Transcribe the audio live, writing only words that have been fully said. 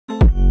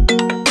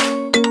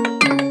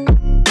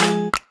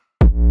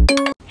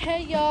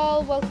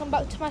welcome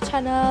back to my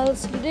channel.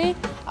 So today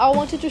I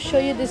wanted to show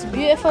you this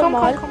beautiful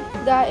mall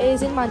that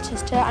is in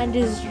Manchester and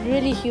is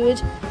really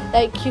huge.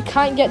 Like you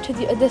can't get to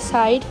the other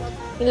side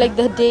in like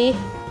the day.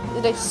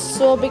 It's like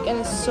so big and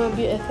it's so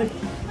beautiful.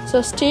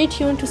 So stay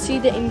tuned to see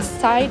the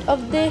inside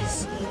of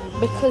this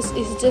because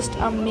it's just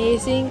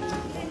amazing.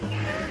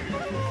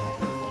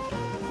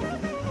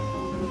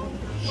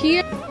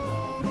 Here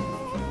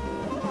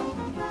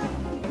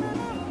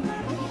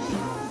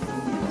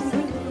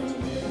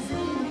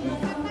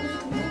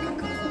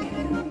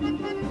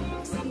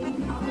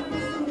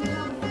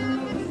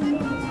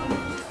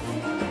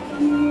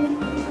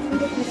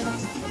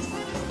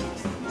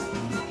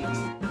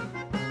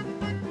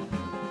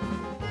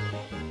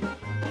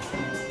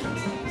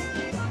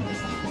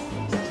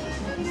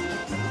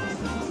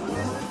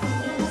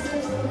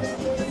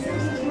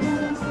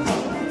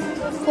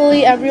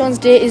hopefully everyone's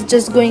day is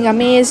just going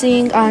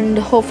amazing and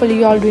hopefully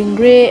you all doing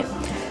great.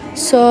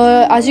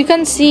 So as you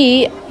can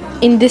see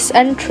in this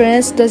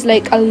entrance there's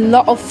like a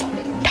lot of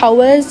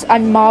towers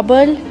and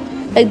marble,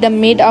 like they're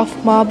made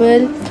of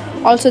marble.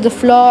 Also the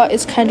floor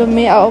is kind of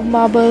made out of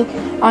marble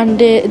and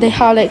they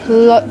have like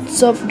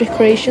lots of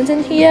decorations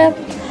in here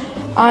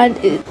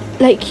and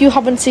like you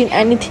haven't seen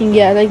anything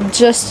yet. Like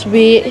just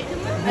wait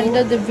end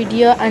of the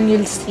video and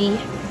you'll see.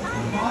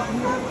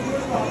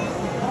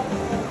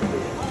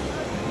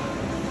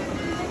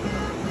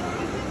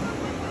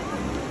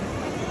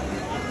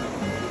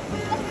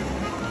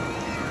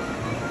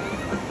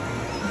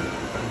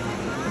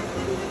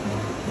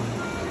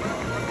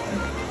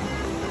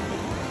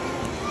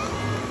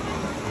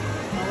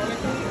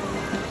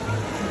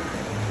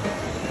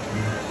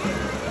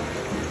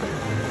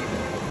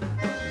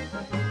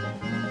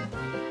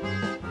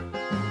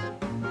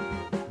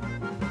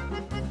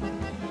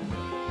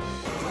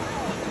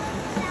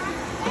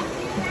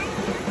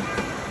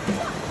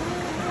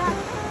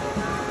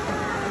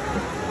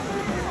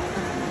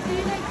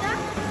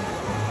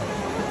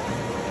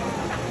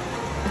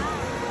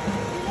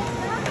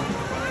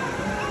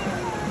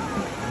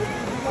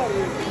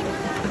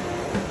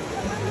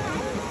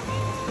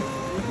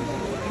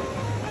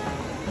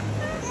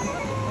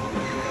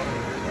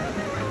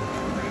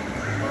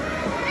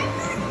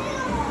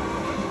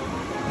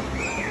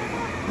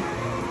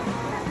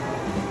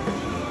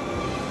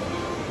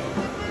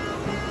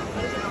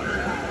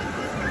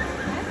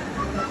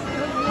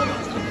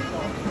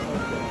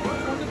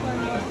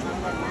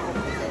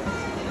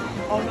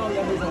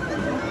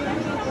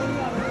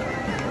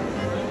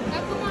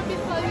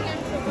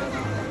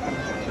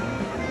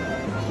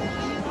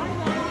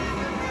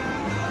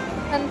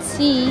 Can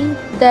see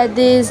that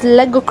there's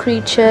Lego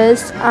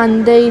creatures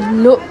and they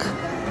look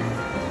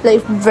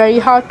like very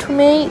hard to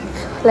make.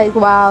 Like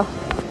wow.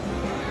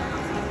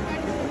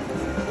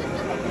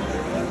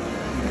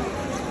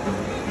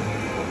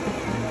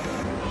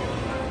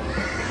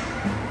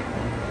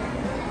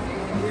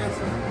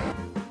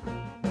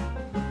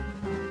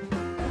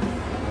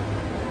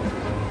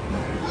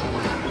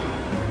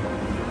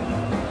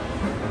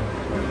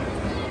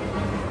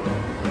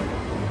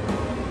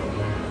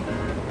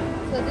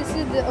 So this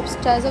is the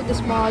upstairs of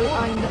this mall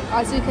and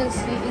as you can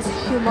see it's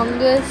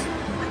humongous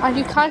and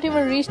you can't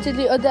even reach to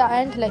the other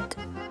end. Like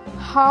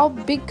how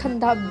big can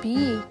that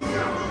be?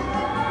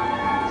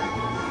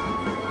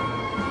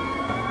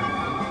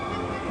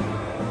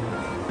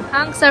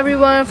 Thanks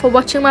everyone for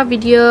watching my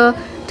video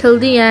till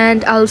the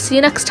end. I'll see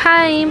you next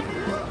time.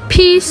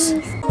 Peace.